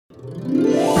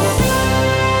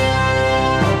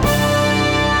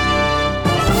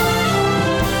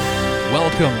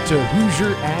Welcome to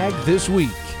Hoosier Ag This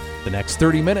Week. The next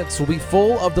 30 minutes will be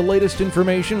full of the latest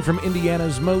information from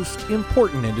Indiana's most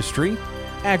important industry,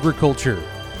 agriculture.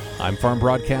 I'm farm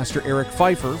broadcaster Eric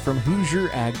Pfeiffer from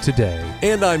Hoosier Ag Today.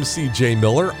 And I'm CJ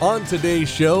Miller. On today's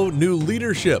show, new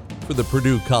leadership for the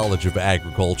Purdue College of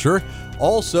Agriculture.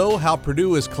 Also, how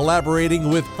Purdue is collaborating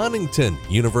with Huntington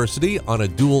University on a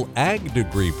dual ag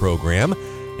degree program,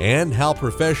 and how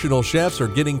professional chefs are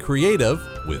getting creative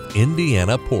with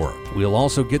Indiana pork. We'll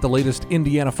also get the latest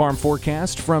Indiana farm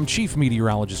forecast from Chief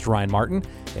Meteorologist Ryan Martin,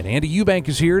 and Andy Eubank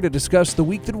is here to discuss the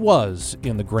week that was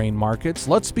in the grain markets.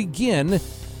 Let's begin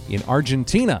in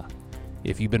Argentina.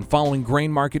 If you've been following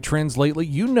grain market trends lately,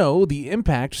 you know the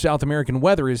impact South American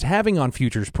weather is having on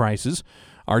futures prices.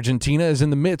 Argentina is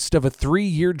in the midst of a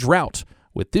 3-year drought,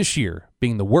 with this year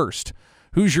being the worst.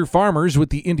 Hoosier farmers with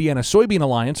the Indiana Soybean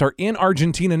Alliance are in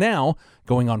Argentina now,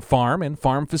 going on farm and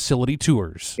farm facility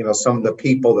tours. You know, some of the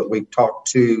people that we've talked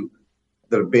to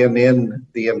that have been in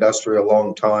the industry a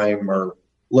long time are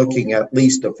looking at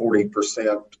least a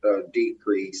 40%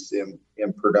 decrease in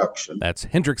production. That's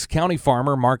Hendricks County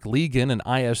farmer Mark Legan, an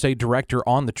ISA director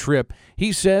on the trip.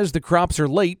 He says the crops are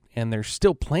late and there's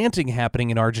still planting happening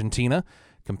in Argentina.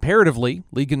 Comparatively,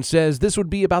 Legan says this would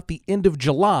be about the end of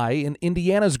July in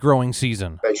Indiana's growing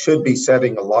season. They should be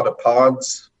setting a lot of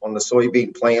pods on the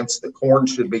soybean plants. The corn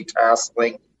should be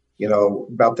tasseling. You know,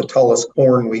 about the tallest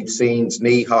corn we've seen is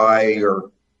knee high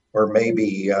or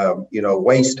maybe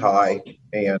waist high,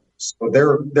 and so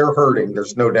they're hurting.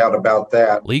 There's no doubt about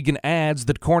that. Legan adds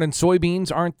that corn and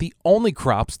soybeans aren't the only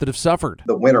crops that have suffered.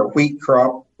 The winter wheat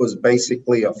crop was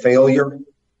basically a failure.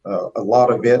 A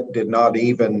lot of it did not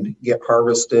even get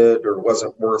harvested or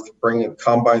wasn't worth bringing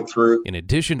combine through. In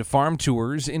addition to farm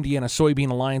tours, Indiana Soybean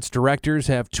Alliance directors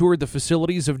have toured the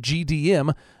facilities of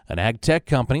GDM, an ag tech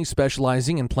company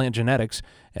specializing in plant genetics,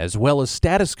 as well as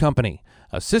Status Company,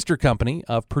 a sister company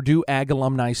of Purdue Ag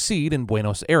Alumni Seed in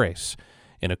Buenos Aires.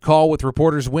 In a call with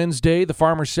reporters Wednesday, the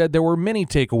farmers said there were many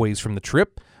takeaways from the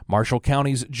trip. Marshall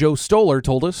County's Joe Stoller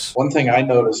told us. One thing I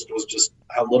noticed was just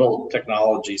how little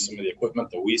technology some of the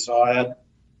equipment that we saw had.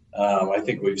 I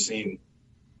think we've seen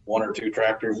 1 or 2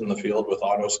 tractors in the field with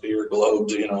auto steer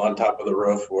globes, on top of the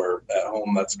roof, where at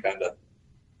home that's kind of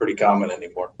pretty common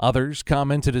anymore. Others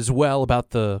commented as well about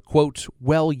the, quote,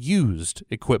 well-used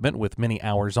equipment with many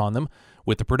hours on them.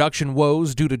 With the production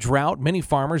woes due to drought, many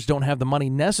farmers don't have the money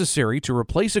necessary to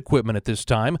replace equipment at this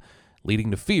time,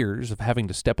 leading to fears of having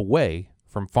to step away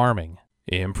from farming.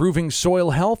 Improving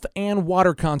soil health and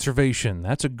water conservation.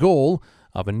 That's a goal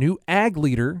of a new ag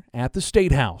leader at the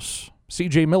State House.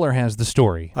 CJ Miller has the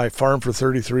story. I farmed for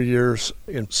 33 years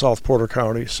in South Porter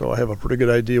County, so I have a pretty good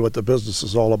idea what the business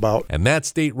is all about. And that's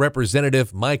State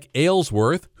Representative Mike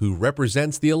Aylesworth, who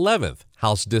represents the 11th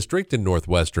House District in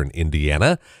northwestern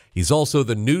Indiana. He's also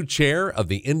the new chair of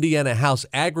the Indiana House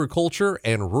Agriculture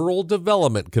and Rural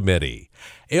Development Committee.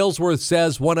 Aylesworth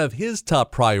says one of his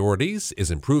top priorities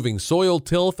is improving soil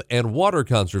tilth and water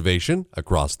conservation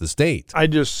across the state. I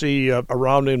just see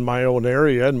around in my own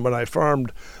area, and when I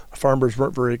farmed, farmers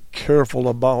weren't very careful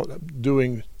about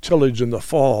doing tillage in the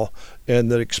fall, and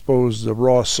that exposed the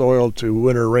raw soil to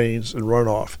winter rains and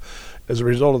runoff. As a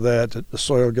result of that, the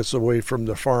soil gets away from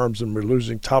the farms and we're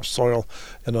losing topsoil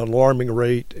at an alarming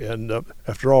rate. And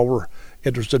after all, we're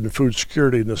interested in food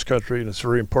security in this country, and it's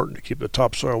very important to keep the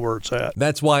topsoil where it's at.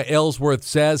 That's why Aylesworth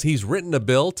says he's written a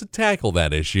bill to tackle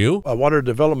that issue. A Water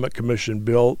Development Commission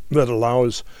bill that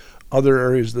allows other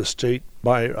areas of the state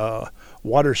by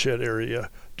watershed area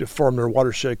to form their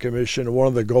watershed commission. One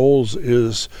of the goals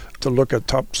is to look at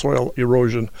topsoil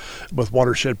erosion with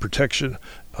watershed protection.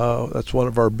 That's one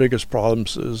of our biggest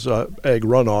problems is ag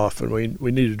runoff, and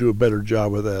we need to do a better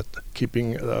job with that,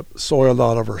 keeping soil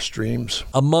out of our streams.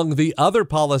 Among the other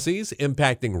policies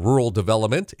impacting rural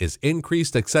development is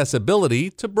increased accessibility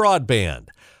to broadband.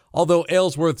 Although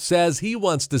Aylesworth says he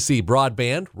wants to see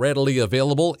broadband readily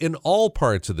available in all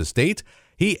parts of the state,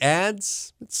 he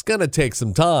adds it's going to take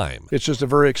some time. It's just a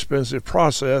very expensive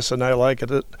process, and I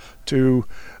liken it to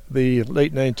the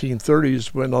late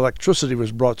 1930s when electricity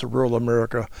was brought to rural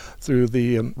America through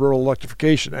the Rural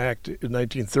Electrification Act in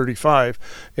 1935.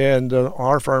 And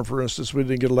our farm, for instance, we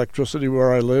didn't get electricity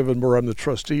where I live and where I'm the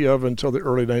trustee of until the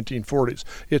early 1940s.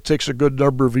 It takes a good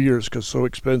number of years because it's so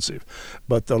expensive.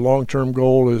 But the long-term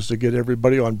goal is to get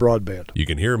everybody on broadband. You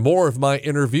can hear more of my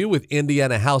interview with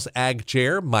Indiana House Ag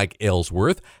Chair Mike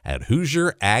Aylesworth at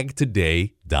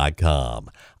HoosierAgToday.com.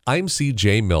 I'm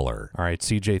CJ Miller. All right,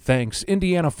 CJ, thanks.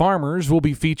 Indiana farmers will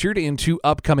be featured in 2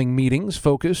 upcoming meetings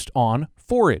focused on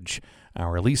forage.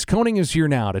 Our Elise Koning is here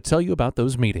now to tell you about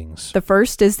those meetings. The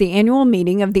first is the annual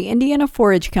meeting of the Indiana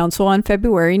Forage Council on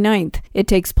February 9th. It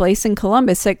takes place in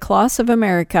Columbus at Claas of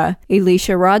America.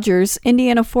 Alicia Rogers,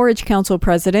 Indiana Forage Council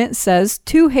president, says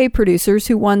 2 hay producers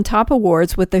who won top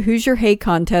awards with the Hoosier Hay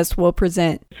Contest will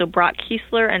present. So Brock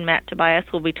Kiesler and Matt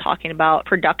Tobias will be talking about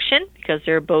production, because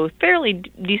they're both fairly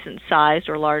decent-sized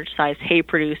or large-sized hay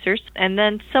producers, and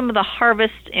then some of the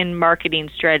harvest and marketing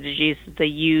strategies that they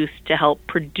use to help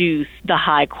produce the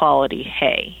high-quality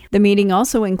hay. The meeting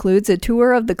also includes a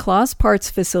tour of the Claas Parts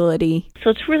facility. So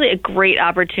it's really a great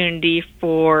opportunity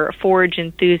for forage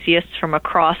enthusiasts from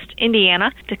across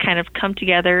Indiana to kind of come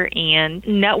together and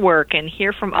network and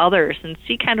hear from others and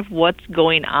see kind of what's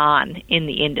going on in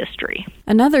the industry.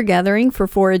 Another gathering for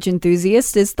forage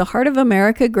enthusiasts is the Heart of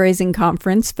America Grazing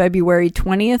Conference, February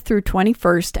 20th through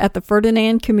 21st at the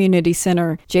Ferdinand Community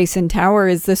Center. Jason Tower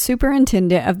is the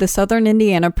superintendent of the Southern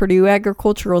Indiana Purdue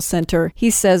Agricultural Center. He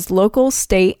says local,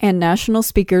 state, and national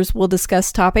speakers will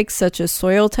discuss topics such as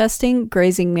soil testing,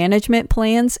 grazing management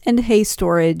plans, and hay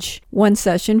storage. One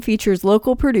session features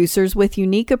local producers with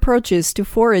unique approaches to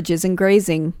forages and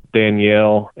grazing.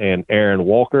 Danielle and Aaron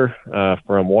Walker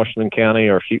from Washington County,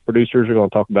 our sheep producers, are going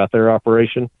to talk about their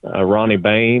operation. Ronnie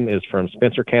Bain is from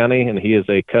Spencer County, and he is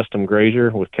a custom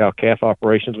grazer with cow-calf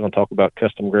operations. We're going to talk about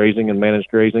custom grazing and managed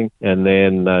grazing. And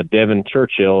then Devin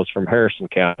Churchill is from Harrison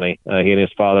County. He and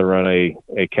his father run a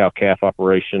cow-calf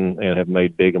operation and have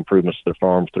made big improvements to the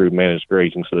farm through managed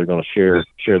grazing, so they're going to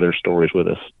share their stories with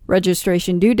us.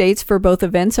 Registration due dates for both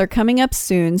events are coming up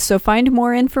soon, so find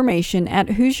more information at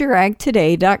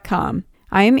HoosierAgToday.com.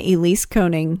 I am Elise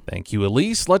Koning. Thank you,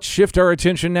 Elise. Let's shift our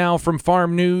attention now from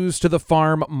farm news to the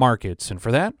farm markets. And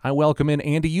for that, I welcome in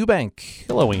Andy Eubank.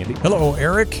 Hello, Andy. Hello,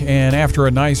 Eric. And after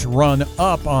a nice run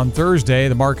up on Thursday,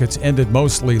 the markets ended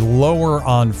mostly lower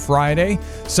on Friday.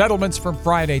 Settlements from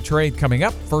Friday trade coming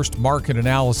up. First market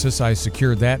analysis, I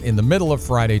secured that in the middle of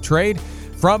Friday trade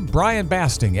from Brian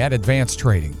Basting at Advanced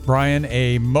Trading. Brian,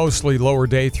 a mostly lower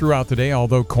day throughout the day,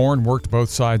 although corn worked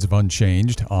both sides of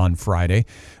unchanged on Friday.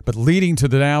 But leading to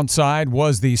the downside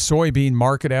was the soybean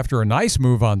market after a nice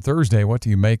move on Thursday. What do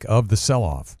you make of the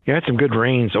sell-off? You had some good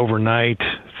rains overnight,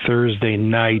 Thursday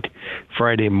night,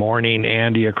 Friday morning,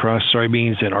 Andy, across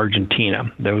soybeans in Argentina.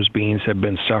 Those beans have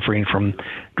been suffering from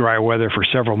dry weather for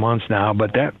several months now,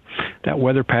 but that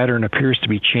weather pattern appears to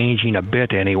be changing a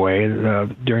bit anyway.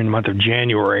 During the month of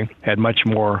January, had much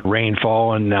more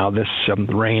rainfall, and now this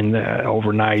rain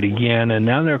overnight again, and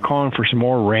now they're calling for some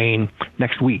more rain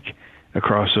next week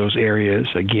across those areas,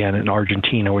 again, in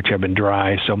Argentina, which have been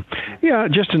dry. So, yeah,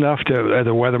 just enough to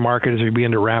the weather market as we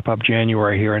begin to wrap up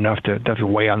January here, enough to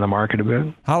weigh on the market a bit.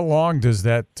 How long does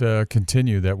that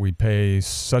continue, that we pay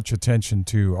such attention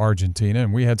to Argentina?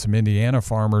 And we had some Indiana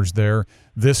farmers there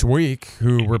this week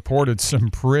who reported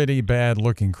some pretty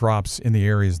bad-looking crops in the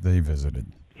areas they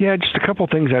visited. Yeah, just a couple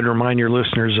things I'd remind your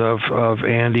listeners of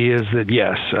Andy, is that,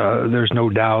 yes, there's no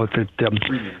doubt that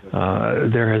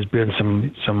there has been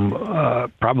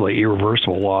some probably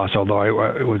irreversible loss,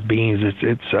 although with beans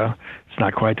it's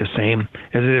not quite the same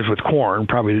as it is with corn.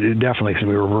 Probably definitely some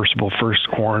irreversible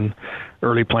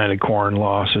early planted corn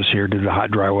losses here due to the hot,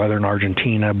 dry weather in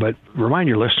Argentina. But remind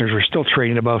your listeners, we're still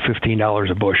trading above $15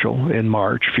 a bushel in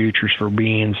March, futures for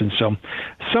beans, and so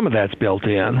some of that's built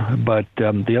in. But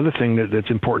the other thing that's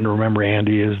important to remember,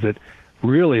 Andy, is that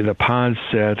really the pod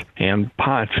set and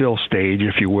pod fill stage,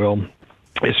 if you will,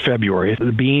 is February.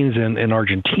 The beans in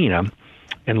Argentina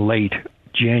in late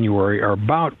January are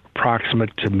about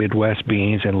proximate to Midwest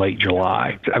beans in late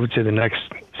July. I would say the next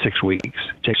 6 weeks.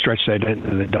 Stretch that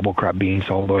into the double crop beans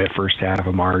all the way to the first half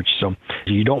of March. So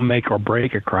you don't make or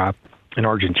break a crop in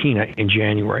Argentina in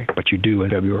January, but you do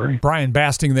in February. Brian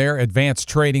Basting there, Advanced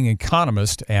Trading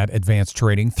economist at Advanced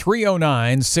Trading.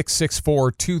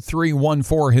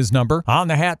 309-664-2314, his number. On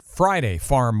the Hat Friday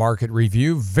farm market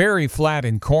review. Very flat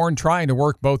in corn, trying to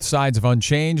work both sides of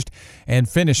unchanged and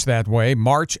finish that way.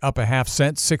 March up a half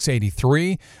cent,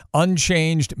 683.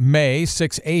 Unchanged May,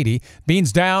 680.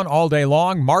 Beans down all day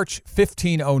long. March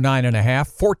 1509 and a half,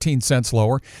 14 cents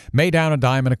lower. May down a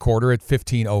dime and a quarter at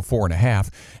 1504 and a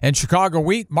half. And Chicago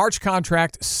wheat, March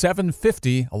contract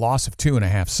 $7.50, a loss of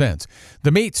 2.5 cents.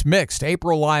 The meats mixed.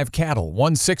 April live cattle,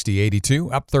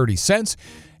 160.82, up 30 cents.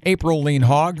 April lean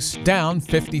hogs down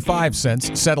 55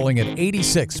 cents, settling at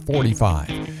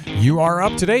 86.45. You are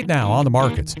up to date now on the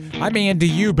markets. I'm Andy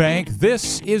Eubank.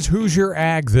 This is Hoosier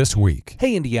Ag This Week.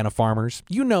 Hey, Indiana farmers,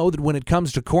 you know that when it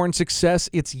comes to corn success,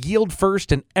 it's yield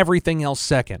first and everything else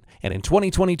second. And in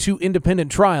 2022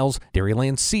 independent trials,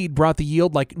 Dairyland Seed brought the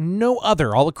yield like no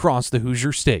other all across the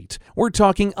Hoosier state. We're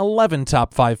talking 11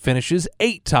 top 5 finishes,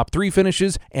 8 top 3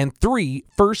 finishes, and 3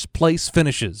 first place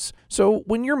finishes. So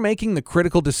when you're making the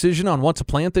critical decision on what to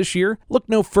plant this year, look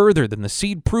no further than the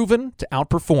seed proven to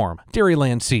outperform,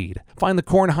 Dairyland Seed. Find the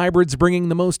corn hybrids bringing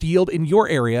the most yield in your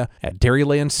area at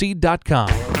dairylandseed.com.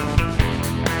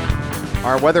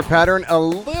 Our weather pattern a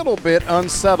little bit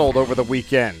unsettled over the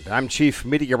weekend. I'm Chief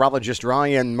Meteorologist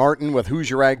Ryan Martin with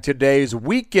Hoosier Ag Today's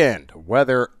weekend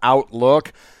weather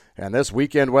outlook. And this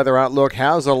weekend weather outlook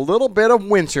has a little bit of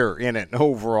winter in it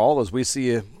overall as we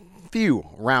see a few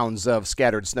rounds of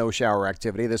scattered snow shower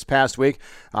activity. This past week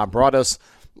brought us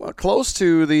close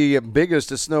to the biggest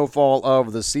snowfall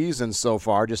of the season so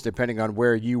far, just depending on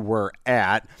where you were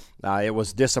at. It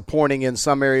was disappointing in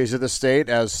some areas of the state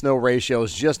as snow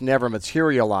ratios just never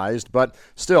materialized, but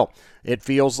still, it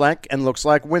feels like and looks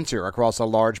like winter across a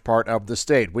large part of the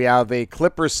state. We have a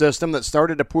clipper system that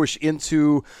started to push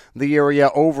into the area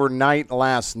overnight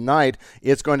last night.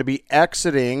 It's going to be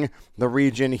exiting the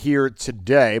region here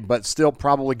today, but still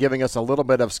probably giving us a little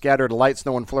bit of scattered light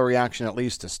snow and flurry action at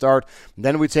least to start.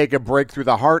 Then we take a break through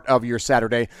the heart of your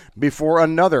Saturday before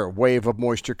another wave of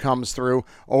moisture comes through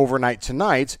overnight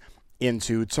tonight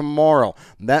into tomorrow.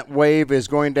 That wave is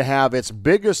going to have its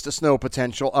biggest snow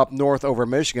potential up north over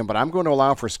Michigan, but I'm going to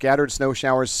allow for scattered snow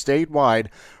showers statewide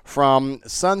from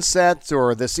sunset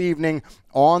or this evening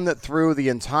on through the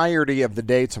entirety of the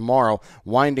day tomorrow,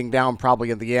 winding down probably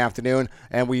in the afternoon,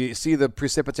 and we see the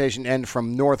precipitation end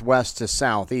from northwest to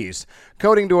southeast.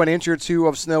 Coating to an inch or two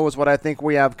of snow is what I think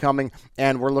we have coming,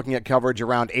 and we're looking at coverage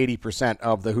around 80%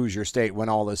 of the Hoosier state when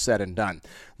all is said and done.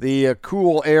 The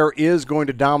cool air is going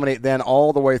to dominate then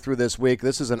all the way through this week.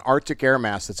 This is an Arctic air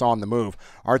mass that's on the move.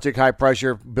 Arctic high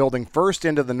pressure building first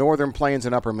into the northern plains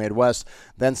and upper Midwest,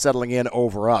 then settling in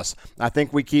over us. I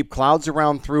think we keep clouds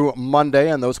around through Monday,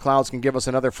 and those clouds can give us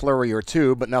another flurry or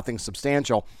two, but nothing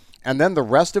substantial. And then the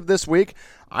rest of this week,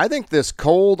 I think this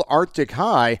cold Arctic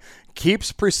high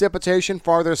keeps precipitation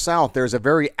farther south. There's a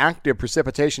very active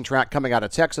precipitation track coming out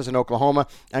of Texas and Oklahoma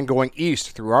and going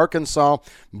east through Arkansas,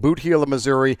 Boot Heel of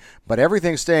Missouri, but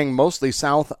everything staying mostly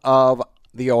south of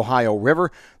the Ohio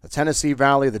River, the Tennessee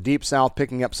Valley, the Deep South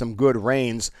picking up some good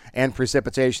rains and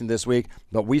precipitation this week,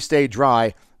 but we stay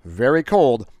dry. Very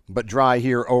cold, but dry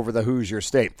here over the Hoosier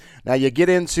state. Now you get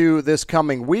into this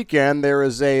coming weekend, there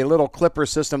is a little clipper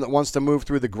system that wants to move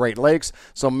through the Great Lakes,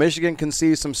 so Michigan can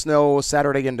see some snow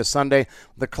Saturday into Sunday.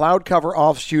 The cloud cover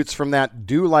offshoots from that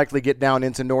do likely get down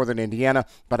into northern Indiana,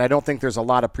 but I don't think there's a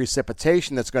lot of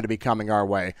precipitation that's going to be coming our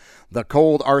way. The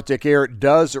cold Arctic air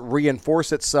does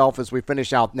reinforce itself as we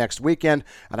finish out next weekend,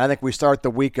 and I think we start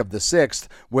the week of the 6th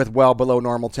with well below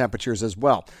normal temperatures as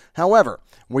well. However,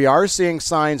 we are seeing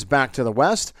signs back to the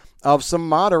west of some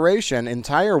moderation.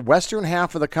 Entire western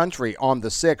half of the country on the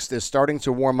 6th is starting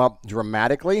to warm up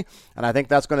dramatically, and I think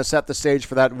that's going to set the stage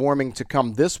for that warming to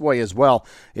come this way as well.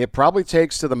 It probably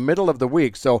takes to the middle of the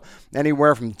week, so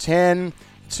anywhere from 10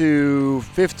 to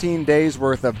 15 days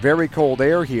worth of very cold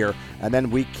air here, and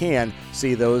then we can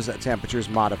see those temperatures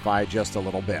modify just a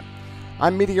little bit.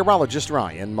 I'm meteorologist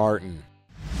Ryan Martin.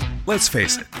 Let's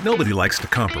face it, nobody likes to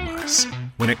compromise.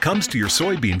 When it comes to your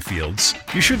soybean fields,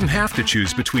 you shouldn't have to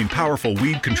choose between powerful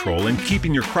weed control and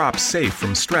keeping your crops safe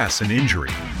from stress and injury.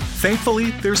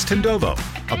 Thankfully, there's Tendovo,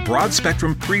 a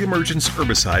broad-spectrum pre-emergence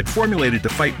herbicide formulated to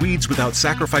fight weeds without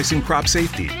sacrificing crop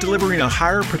safety, delivering a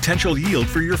higher potential yield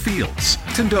for your fields.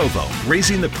 Tendovo,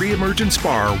 raising the pre-emergence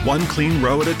bar one clean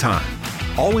row at a time.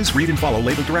 Always read and follow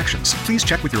label directions. Please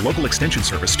check with your local extension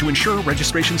service to ensure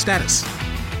registration status.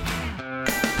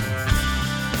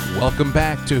 Welcome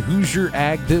back to Hoosier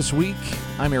Ag This Week.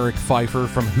 I'm Eric Pfeiffer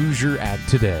from Hoosier Ag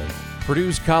Today.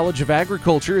 Purdue's College of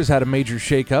Agriculture has had a major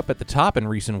shakeup at the top in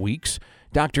recent weeks.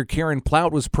 Dr. Karen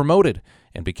Plout was promoted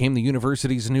and became the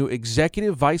university's new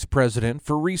Executive Vice President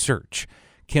for Research.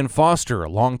 Ken Foster, a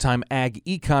longtime Ag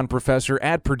Econ professor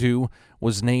at Purdue,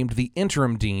 was named the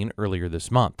interim dean earlier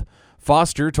this month.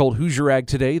 Foster told Hoosier Ag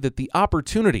Today that the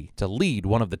opportunity to lead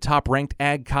one of the top-ranked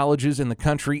ag colleges in the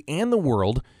country and the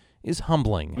world is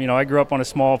humbling. You know, I grew up on a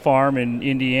small farm in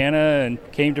Indiana and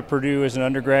came to Purdue as an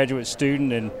undergraduate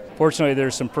student, and fortunately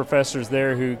there's some professors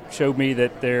there who showed me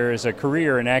that there is a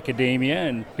career in academia,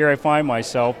 and here I find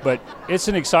myself. But it's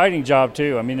an exciting job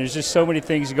too. I mean, there's just so many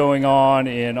things going on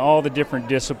in all the different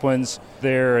disciplines.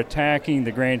 They're attacking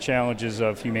the grand challenges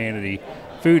of humanity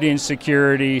food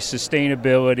insecurity,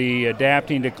 sustainability,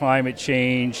 adapting to climate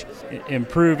change,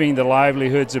 improving the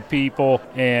livelihoods of people,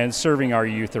 and serving our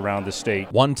youth around the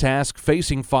state. One task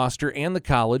facing Foster and the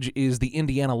college is the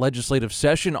Indiana legislative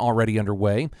session already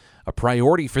underway. A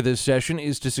priority for this session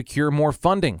is to secure more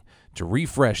funding to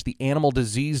refresh the Animal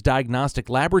Disease Diagnostic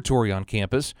Laboratory on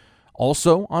campus.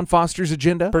 Also on Foster's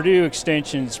agenda, Purdue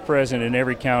Extension's present in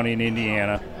every county in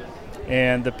Indiana,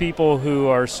 and the people who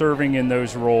are serving in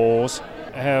those roles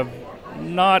have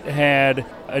not had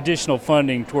additional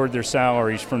funding toward their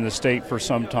salaries from the state for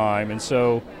some time. And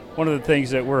so one of the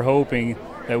things that we're hoping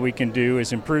that we can do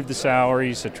is improve the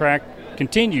salaries,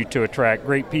 continue to attract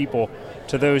great people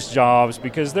to those jobs,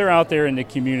 because they're out there in the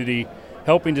community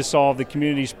helping to solve the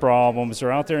community's problems.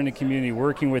 They're out there in the community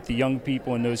working with the young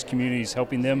people in those communities,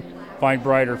 helping them find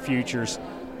brighter futures.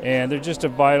 And they're just a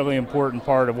vitally important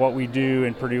part of what we do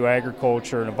in Purdue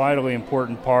agriculture and a vitally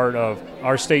important part of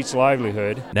our state's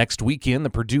livelihood. Next weekend,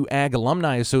 the Purdue Ag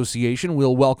Alumni Association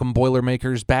will welcome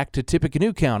Boilermakers back to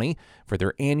Tippecanoe County for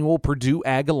their annual Purdue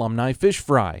Ag Alumni Fish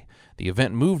Fry. The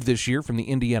event moved this year from the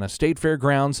Indiana State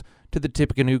Fairgrounds to the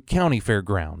Tippecanoe County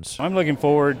Fairgrounds. I'm looking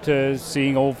forward to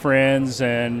seeing old friends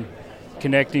and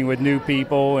connecting with new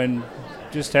people and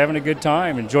just having a good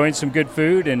time, enjoying some good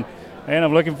food, and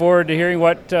I'm looking forward to hearing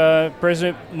what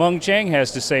President Mung Chiang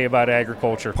has to say about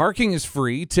agriculture. Parking is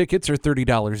free. Tickets are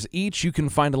 $30 each. You can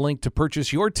find a link to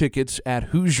purchase your tickets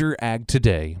at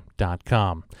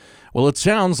HoosierAgToday.com. Well, it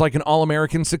sounds like an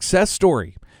all-American success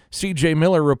story. C.J.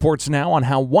 Miller reports now on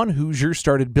how one Hoosier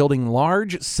started building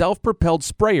large, self-propelled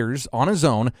sprayers on his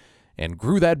own and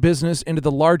grew that business into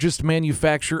the largest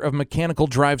manufacturer of mechanical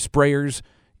drive sprayers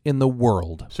in the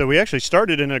world. So we actually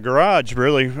started in a garage,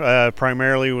 really,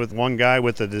 primarily with one guy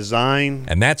with the design.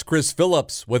 And that's Chris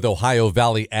Phillips with Ohio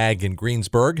Valley Ag in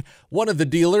Greensburg, one of the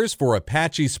dealers for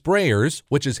Apache Sprayers,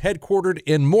 which is headquartered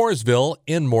in Mooresville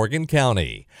in Morgan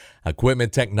County.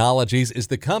 Equipment Technologies is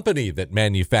the company that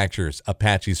manufactures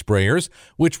Apache sprayers,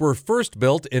 which were first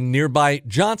built in nearby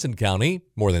Johnson County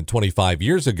more than 25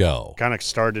 years ago. Kind of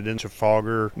started in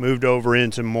Trafalgar, moved over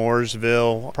into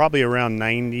Mooresville, probably around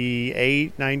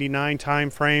 98, 99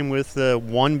 time frame with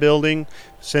one building.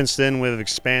 Since then, we've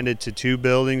expanded to two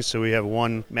buildings, so we have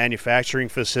one manufacturing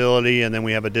facility and then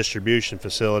we have a distribution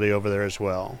facility over there as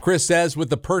well. Chris says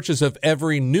with the purchase of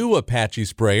every new Apache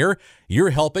sprayer, you're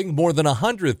helping more than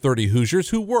 130 Hoosiers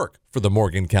who work for the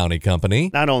Morgan County Company.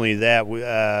 Not only that,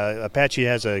 Apache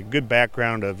has a good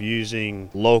background of using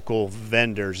local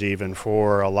vendors even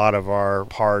for a lot of our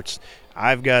parts.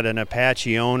 I've got an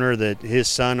Apache owner that his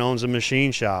son owns a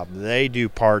machine shop. They do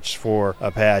parts for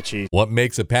Apache. What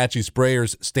makes Apache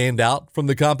sprayers stand out from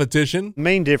the competition? The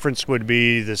main difference would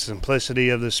be the simplicity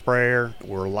of the sprayer.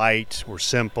 We're light, we're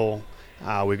simple.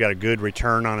 We've got a good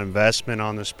return on investment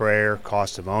on the sprayer.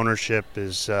 Cost of ownership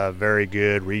is very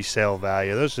good. Resale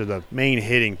value. Those are the main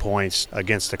hitting points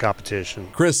against the competition.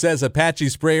 Chris says Apache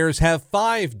sprayers have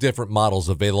 5 different models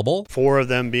available. 4 of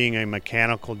them being a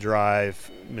mechanical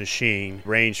drive machine,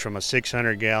 range from a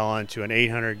 600-gallon to an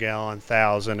 800-gallon,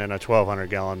 1,000, and a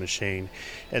 1,200-gallon machine.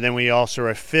 And then we also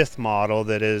have a 5th model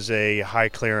that is a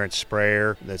high-clearance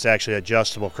sprayer that's actually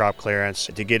adjustable crop clearance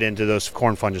to get into those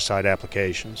corn fungicide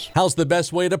applications. How's the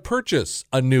best way to purchase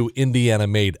a new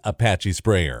Indiana-made Apache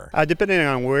sprayer? Depending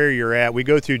on where you're at, we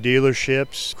go through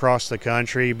dealerships across the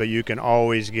country, but you can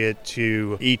always get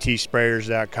to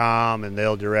etsprayers.com and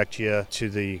they'll direct you to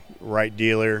the right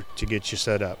dealer to get you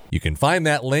set up. You can find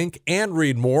that link and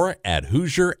read more at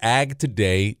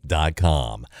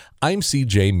HoosierAgToday.com. I'm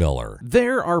C.J. Miller.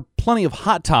 There are plenty of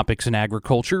hot topics in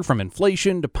agriculture, from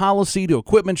inflation to policy to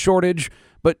equipment shortage.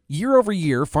 But year over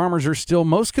year, farmers are still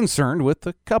most concerned with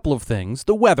a couple of things: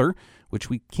 the weather, which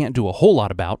we can't do a whole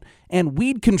lot about, and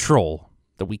weed control,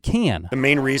 that we can. The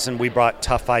main reason we brought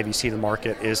Tough 5EC to the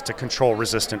market is to control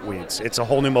resistant weeds. It's a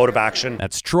whole new mode of action.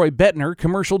 That's Troy Bettner,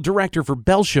 Commercial Director for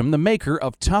Belsham, the maker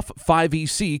of Tough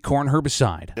 5EC corn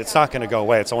herbicide. It's not going to go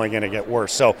away. It's only going to get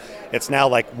worse. So it's now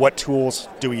like, what tools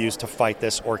do we use to fight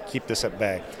this or keep this at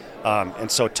bay?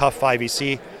 And so Tough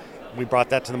 5EC, we brought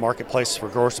that to the marketplace for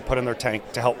growers to put in their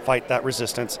tank to help fight that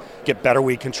resistance, get better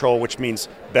weed control, which means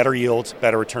better yields,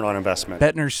 better return on investment.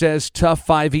 Bettner says Tough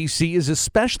 5EC is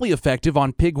especially effective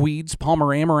on pigweeds,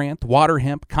 Palmer amaranth, water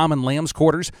hemp, common lamb's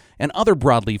quarters, and other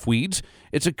broadleaf weeds.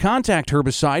 It's a contact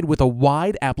herbicide with a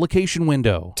wide application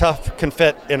window. Tough can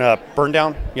fit in a burn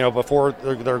down, before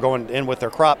they're going in with their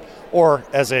crop, or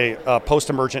as a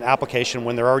post-emergent application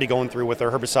when they're already going through with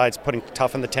their herbicides, putting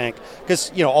Tough in the tank.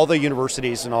 Because, all the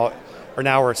universities and all are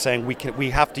now saying we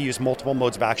have to use multiple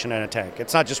modes of action in a tank.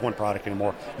 It's not just one product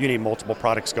anymore. You need multiple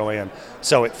products go in.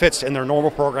 So it fits in their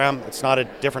normal program. It's not a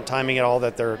different timing at all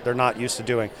that they're not used to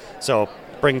doing. So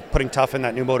putting Tough in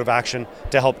that new mode of action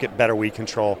to help get better weed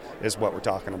control is what we're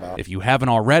talking about. If you haven't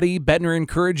already, Bettner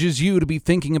encourages you to be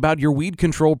thinking about your weed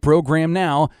control program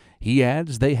now. He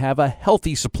adds they have a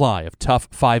healthy supply of Tough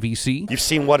 5EC. You've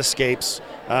seen what escapes.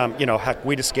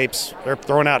 Weed escapes, they're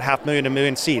throwing out 500,000 to 1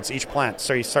 million seeds each plant.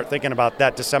 So you start thinking about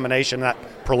that dissemination, that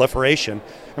proliferation,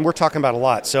 and we're talking about a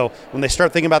lot. So when they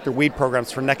start thinking about their weed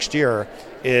programs for next year,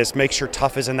 is make sure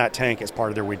Tough is in that tank as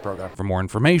part of their weed program. For more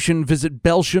information, visit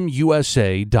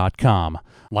BelshemUSA.com.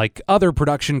 Like other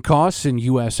production costs in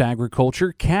U.S.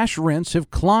 agriculture, cash rents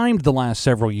have climbed the last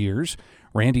several years.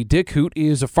 Randy Dickhout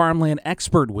is a farmland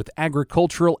expert with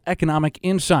Agricultural Economic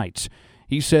Insights.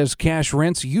 He says cash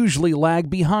rents usually lag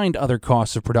behind other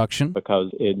costs of production. Because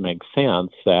it makes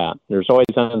sense that there's always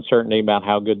uncertainty about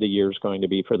how good the year is going to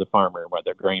be for the farmer,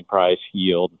 whether grain price,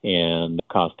 yield, and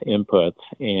cost inputs.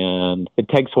 And it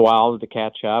takes a while to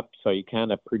catch up, so you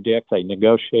kind of predict, they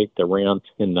negotiate the rent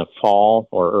in the fall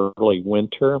or early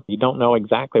winter. You don't know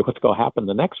exactly what's going to happen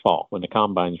the next fall when the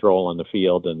combines roll in the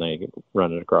field and they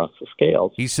run it across the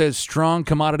scales. He says strong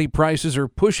commodity prices are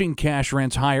pushing cash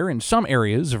rents higher in some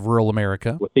areas of rural America.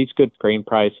 With these good grain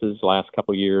prices last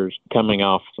couple of years, coming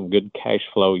off some good cash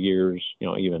flow years,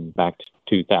 even back to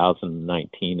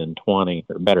 2019 and 20,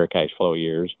 or better cash flow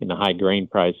years, and the high grain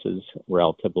prices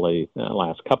relatively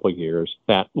last couple of years,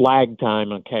 that lag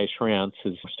time on cash rents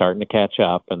is starting to catch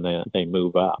up and then they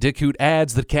move up. Dickhout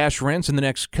adds that cash rents in the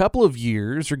next couple of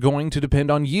years are going to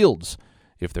depend on yields.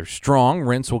 If they're strong,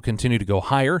 rents will continue to go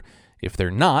higher. If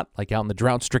they're not, like out in the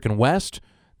drought-stricken West,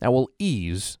 that will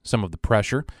ease some of the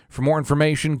pressure. For more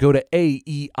information, go to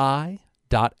aei.ag.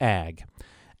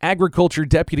 Agriculture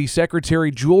Deputy Secretary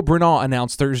Jewel Brunaw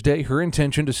announced Thursday her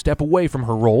intention to step away from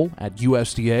her role at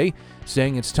USDA,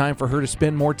 saying it's time for her to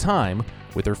spend more time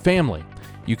with her family.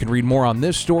 You can read more on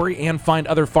this story and find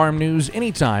other farm news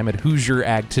anytime at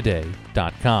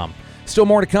HoosierAgToday.com. Still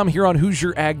more to come here on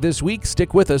Hoosier Ag This Week.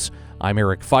 Stick with us. I'm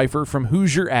Eric Pfeiffer from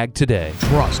Hoosier Ag Today.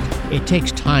 Trust. It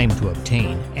takes time to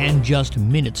obtain and just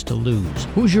minutes to lose.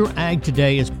 Hoosier Ag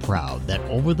Today is proud that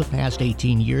over the past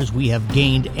 18 years we have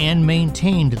gained and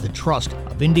maintained the trust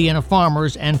of Indiana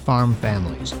farmers and farm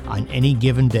families. On any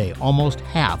given day, almost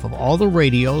half of all the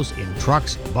radios in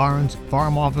trucks, barns,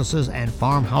 farm offices, and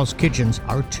farmhouse kitchens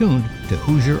are tuned to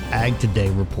Hoosier Ag Today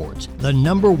reports. The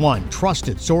 #1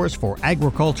 trusted source for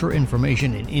agriculture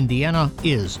information in Indiana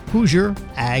is Hoosier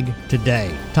Ag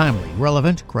Today. Timely,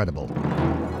 relevant, credible.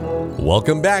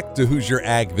 Welcome back to Hoosier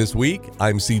Ag This Week.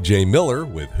 I'm CJ Miller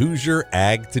with Hoosier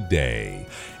Ag Today.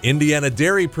 Indiana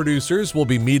dairy producers will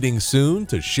be meeting soon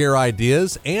to share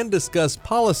ideas and discuss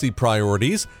policy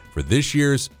priorities for this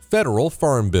year's federal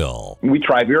farm bill. We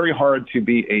try very hard to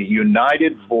be a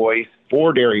united voice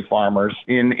for dairy farmers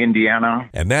in Indiana.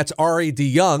 And that's R.A.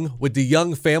 DeYoung with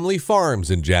DeYoung Family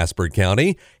Farms in Jasper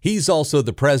County. He's also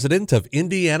the president of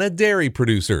Indiana Dairy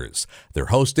Producers. They're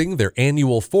hosting their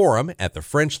annual forum at the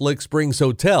French Lick Springs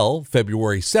Hotel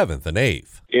February 7th and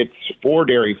 8th. It's for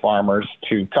dairy farmers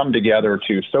to come together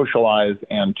to socialize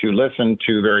and to listen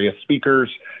to various speakers.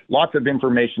 Lots of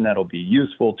information that'll be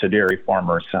useful to dairy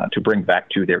farmers to bring back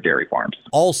to their dairy farms.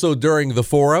 Also during the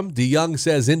forum, DeYoung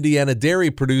says Indiana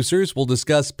dairy producers will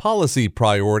discuss policy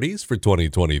priorities for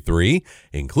 2023,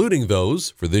 including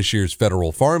those for this year's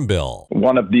federal farm bill.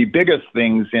 One of the biggest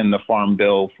things in the farm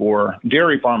bill for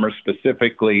dairy farmers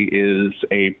specifically is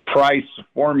a price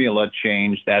formula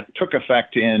change that took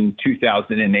effect in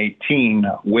 2018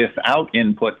 without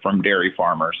input from dairy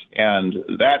farmers. And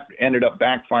that ended up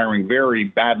backfiring very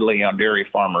badly on dairy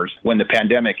farmers. When the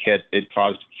pandemic hit, it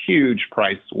caused huge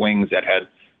price swings that had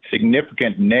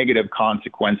significant negative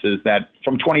consequences that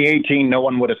from 2018, no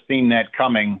one would have seen that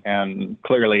coming. And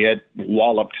clearly it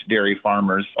walloped dairy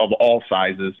farmers of all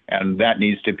sizes. And that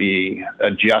needs to be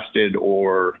adjusted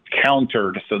or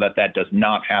countered so that that does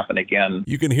not happen again.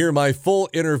 You can hear my full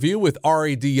interview with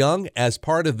R.A. DeYoung as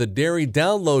part of the Dairy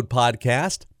Download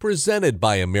podcast presented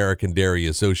by American Dairy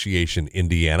Association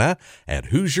Indiana at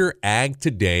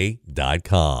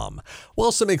HoosierAgToday.com.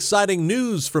 Well, some exciting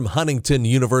news from Huntington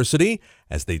University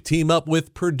as they team up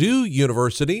with Purdue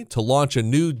University to launch a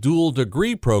new dual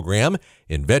degree program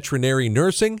in veterinary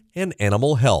nursing and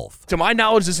animal health. To my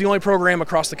knowledge, this is the only program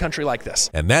across the country like this.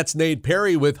 And that's Nate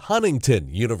Perry with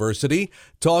Huntington University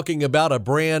talking about a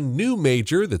brand new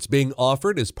major that's being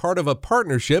offered as part of a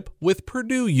partnership with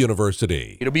Purdue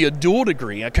University. It'll be a dual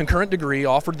degree, a concurrent degree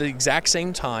offered at the exact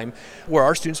same time, where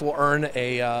our students will earn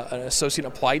an Associate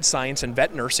in Applied Science and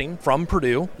Vet Nursing from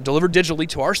Purdue, delivered digitally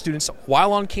to our students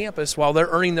while on campus, while they're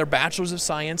earning their Bachelor's of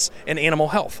Science in Animal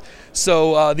Health.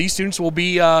 So these students will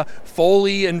be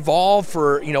fully involved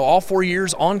for all 4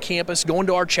 years on campus, going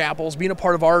to our chapels, being a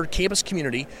part of our campus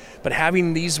community, but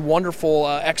having these wonderful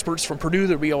experts from Purdue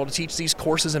that will be able to teach these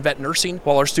courses in vet nursing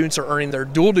while our students are earning their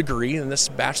dual degree in this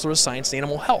Bachelor of Science in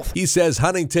Animal Health. He says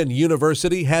Huntington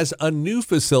University has a new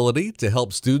facility to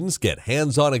help students get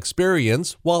hands-on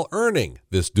experience while earning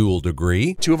this dual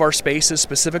degree. Two of our spaces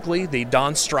specifically, the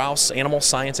Don Strauss Animal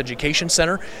Science Education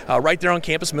Center, right there on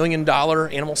campus, $1 million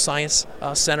Animal Science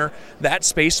Center. That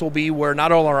space will be where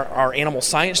not only our animal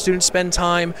science students spend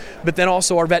time, but then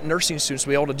also our vet nursing students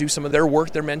will be able to do some of their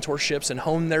work, their mentorships, and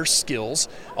hone their skills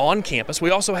on campus. We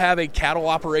also have a cattle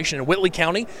operation in Whitley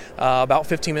County, about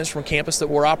 15 minutes from campus that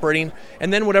we're operating.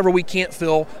 And then whatever we can't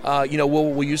fill,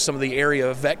 we'll use some of the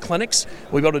area vet clinics.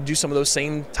 We'll be able to do some of those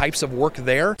same types of work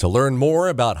there. To learn more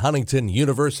about Huntington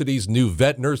University's new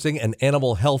vet nursing and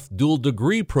animal health dual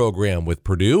degree program with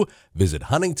Purdue, visit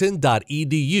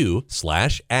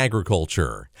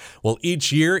huntington.edu/agriculture. Well,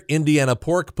 each year, Indiana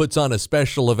Pork puts on a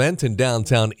special event in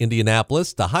downtown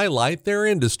Indianapolis to highlight their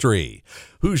industry.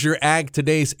 Hoosier Ag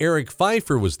Today's Eric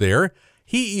Pfeiffer was there.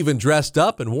 He even dressed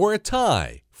up and wore a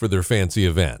tie for their fancy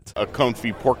event. A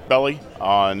comfy pork belly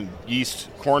on yeast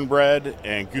cornbread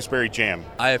and gooseberry jam.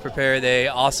 I have prepared a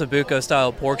ossobuco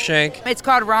style pork shank. It's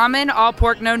called ramen, all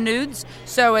pork, no nudes.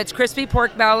 So it's crispy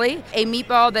pork belly, a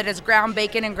meatball that is ground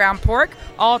bacon and ground pork,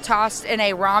 all tossed in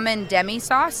a ramen demi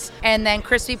sauce, and then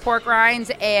crispy pork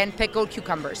rinds and pickled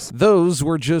cucumbers. Those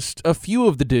were just a few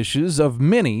of the dishes of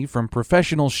many from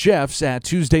professional chefs at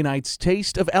Tuesday night's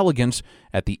Taste of Elegance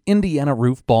at the Indiana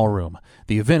Roof Ballroom.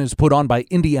 The event is put on by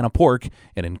Indiana Pork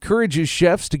and encourages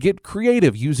chefs to get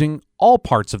creative using all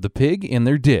parts of the pig in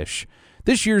their dish.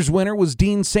 This year's winner was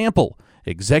Dean Sample,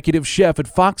 executive chef at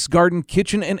Fox Garden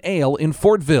Kitchen and Ale in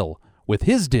Fortville, with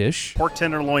his dish, pork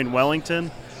tenderloin Wellington,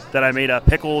 that I made a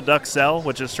pickled duxelle,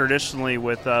 which is traditionally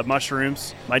with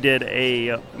mushrooms. I did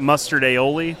a mustard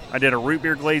aioli. I did a root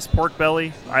beer glazed pork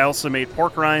belly. I also made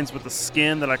pork rinds with the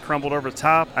skin that I crumbled over the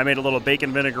top. I made a little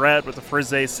bacon vinaigrette with a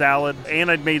frisee salad,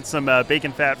 and I made some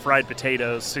bacon fat fried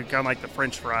potatoes, kind of like the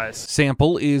French fries.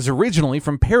 Sample is originally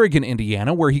from Paragon,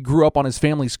 Indiana, where he grew up on his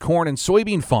family's corn and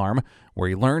soybean farm, where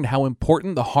he learned how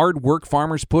important the hard work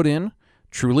farmers put in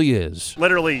truly is.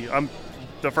 Literally, I'm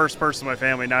the first person in my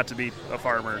family not to be a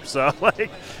farmer. So,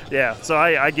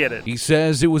 I get it. He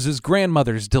says it was his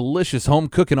grandmother's delicious home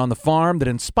cooking on the farm that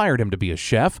inspired him to be a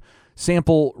chef.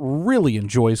 Sample really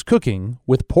enjoys cooking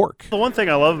with pork. The one thing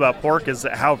I love about pork is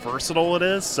how versatile it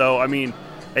is. So, I mean,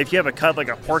 if you have a cut like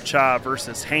a pork chop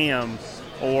versus ham,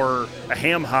 or a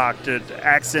ham hock to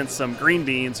accent some green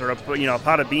beans, or a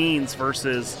pot of beans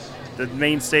versus the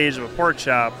main stage of a pork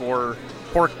chop, or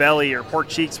pork belly or pork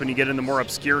cheeks when you get into more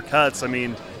obscure cuts. I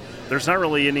mean, there's not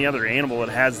really any other animal that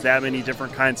has that many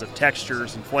different kinds of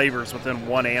textures and flavors within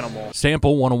one animal.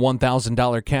 Sample won a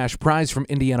 $1,000 cash prize from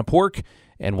Indiana Pork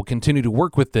and will continue to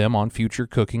work with them on future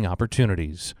cooking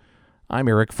opportunities. I'm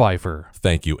Eric Pfeiffer.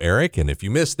 Thank you, Eric. And if you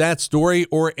missed that story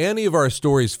or any of our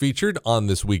stories featured on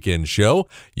this weekend show,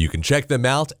 you can check them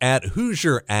out at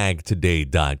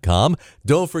HoosierAgToday.com.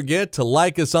 Don't forget to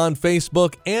like us on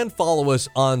Facebook and follow us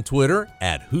on Twitter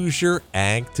at Hoosier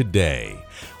Ag Today.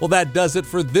 Well, that does it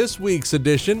for this week's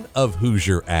edition of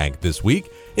Hoosier Ag This Week.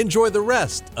 Enjoy the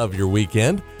rest of your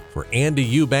weekend. For Andy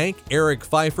Eubank, Eric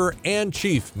Pfeiffer, and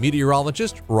Chief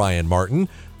Meteorologist Ryan Martin,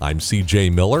 I'm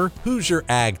CJ Miller, Hoosier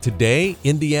Ag Today,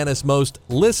 Indiana's most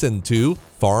listened to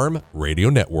farm radio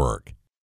network.